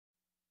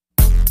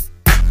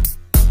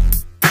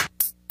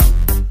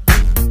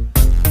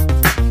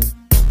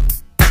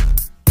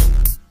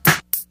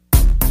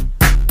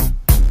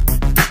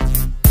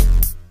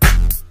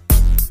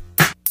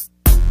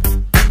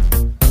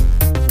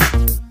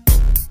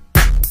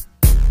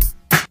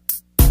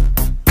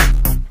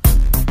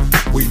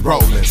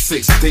rolling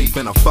 6 deep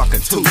in a fucking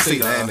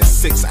 2-seater, and it's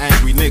 6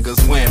 angry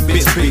niggas wearing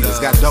bitch beaters.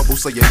 Got double,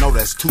 so you know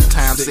that's 2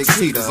 times 6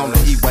 heaters. On the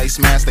E-way,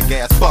 smash the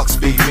gas, fuck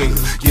speed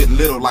meters. Getting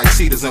little like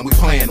cheaters and we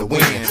playing to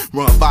win.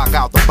 Run vodka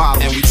out the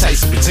bottle and we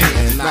taste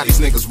pretend. Now these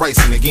niggas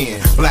racing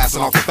again,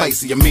 blasting off the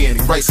face of your men,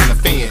 erasing the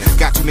fin.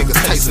 Got you niggas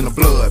tasting the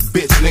blood,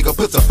 bitch nigga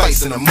put your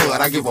face in the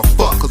mud. I give a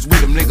fuck, cause we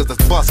them niggas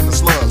that's busting the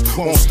slugs.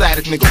 On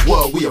static nigga,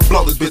 what? We'll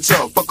blow this bitch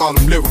up. Fuck all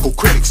them lyrical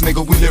critics,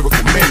 nigga, we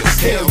lyrical menace.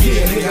 Hell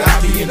yeah, nigga,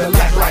 I be in the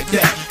lack like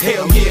that.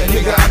 Hell yeah,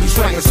 nigga, I be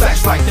slanging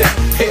sacks like that.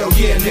 Hell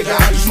yeah, nigga,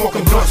 I be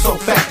smoking blunt so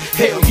fat.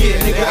 Hell yeah,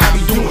 nigga, I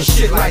be doing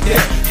shit like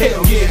that.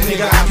 Hell yeah,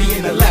 nigga, I be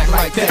in the lack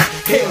like that.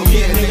 Hell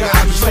yeah, nigga,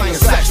 I be slanging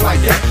sacks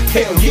like that.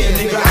 Hell yeah,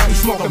 nigga, I be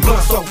smoking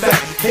blunt so fat.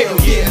 Hell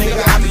yeah,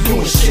 nigga, I be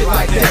doing shit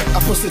like that. I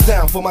push it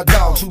down for my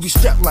dogs who be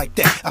strapped like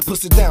that. I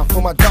push it down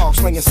for my dogs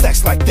slinging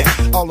sacks like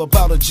that. All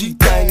about a G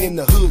thing in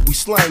the hood we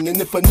slang. And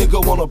if a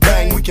nigga wanna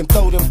bang, we can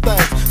throw them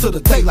things to the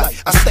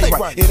daylight. I stay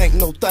right, it ain't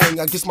no thing.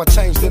 I guess my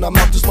change, then I'm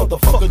out this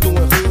motherfucker doing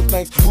hood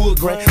things. Hood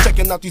grain,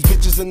 checking out these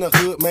bitches in the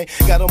hood, man.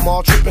 Got them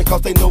all tripping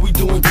cause they know we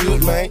doing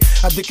good, man.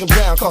 I dick them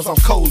down cause I'm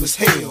cold as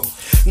hell.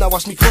 Now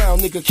watch me clown,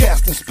 nigga,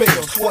 casting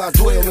spells. Where I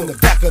dwell in the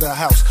back of the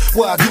house,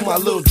 where I do my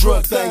little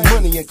drug thing,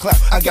 money and clout.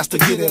 I got to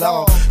get it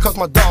all, cause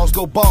my dogs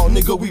go ball,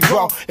 nigga, we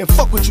raw. And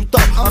fuck what you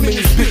thought, I'm in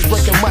this bitch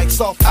breaking mics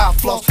off, I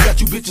floss.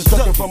 Got you bitches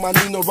ducking from my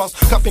Nina Ross.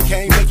 Cupping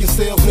cane, making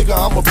sales, nigga,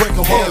 I'ma break them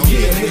all. Hell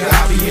yeah, nigga,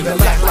 I be in the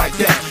lack like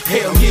that.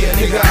 Hell yeah,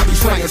 nigga, I be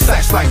slanging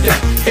sacks like that.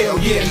 Hell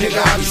yeah, nigga,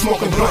 I be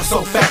smoking blunt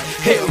so fat.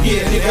 Hell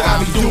yeah, nigga,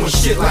 I be doing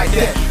shit like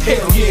that.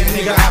 Hell yeah,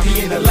 nigga, I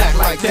be in the lack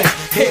like that.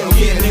 Hell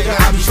yeah, nigga,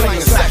 I be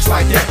slanging sacks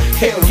like that.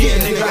 Hell yeah,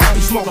 nigga, I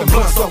be smoking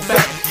blunt so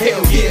fat.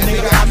 Hell yeah,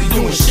 nigga, I be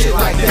doing shit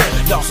like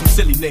that. Y'all some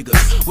silly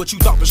niggas, what you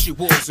thought the shit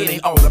was? It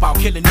ain't all about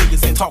killing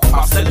niggas and talking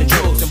about selling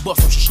drugs and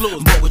busting your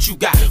slugs. But what you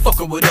got,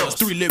 fucking with us.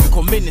 3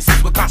 lyrical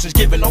menaces with conscience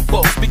giving no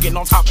fuck. Speaking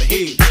on top of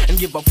head and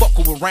give a fuck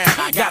who around.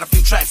 Got a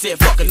few tracks said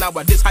fucking now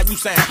but this how you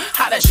sound.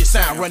 How that shit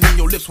sound? Running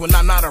your lips when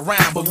I'm not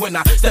around. But when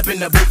I step in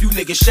the booth, you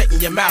niggas shaking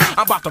your mouth.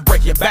 I'm about to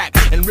break your back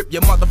and rip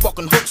your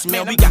motherfucking hooks,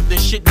 man. We got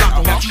this shit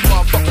locked. Got you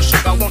motherfucking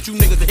shit. I want you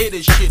niggas to hear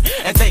this shit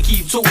and take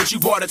heed to it. You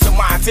brought it to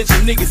my attention.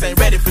 Niggas ain't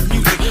ready for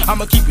music.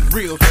 I'ma keep it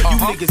real. You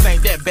niggas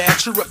ain't that bad.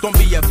 Cheer up, don't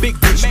be a big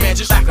bitch, man.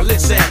 Just like a lit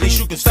sad. At least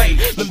you can say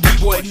them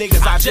B-boy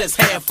niggas I just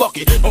had. Fuck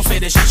it. Don't say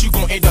that shit. You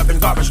gon' end up in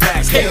garbage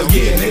bags. Hell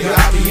yeah, nigga,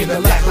 I be in the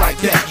lack like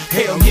that.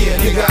 Hell yeah,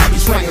 nigga, I be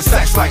slanging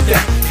sacks like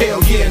that.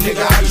 Hell yeah,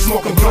 nigga, I be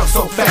smoking blunt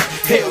so fat.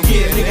 Hell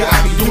yeah, nigga, I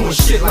be doing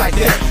shit like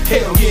that.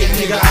 Hell yeah,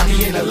 nigga, I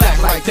be in the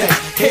lack like that.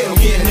 Hell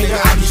yeah, nigga,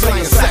 I be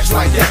slanging sacks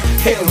like that.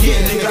 Hell yeah,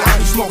 nigga, I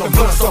be smoking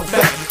blunt so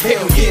fat.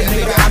 Hell yeah,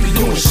 nigga, I be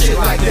doing shit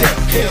like that.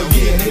 Hell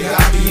yeah, nigga,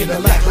 I be in the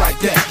lack like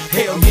that.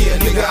 Hell yeah,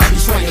 nigga, I be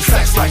slanging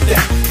sacks like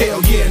that.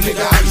 Hell yeah,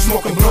 nigga, I be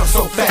smoking blunt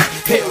so fat.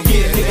 Hell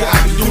yeah, nigga, I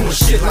be doing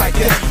shit like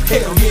that.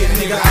 Hell yeah,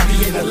 nigga, I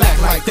be in the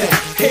lack like that.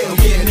 Hell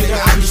yeah, nigga,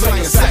 I be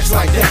slanging sacks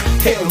like that.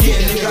 Hell yeah,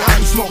 nigga, I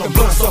be smoking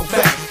blunt so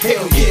fat.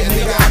 Hell yeah,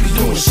 nigga, I be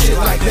doing shit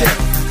like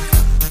that.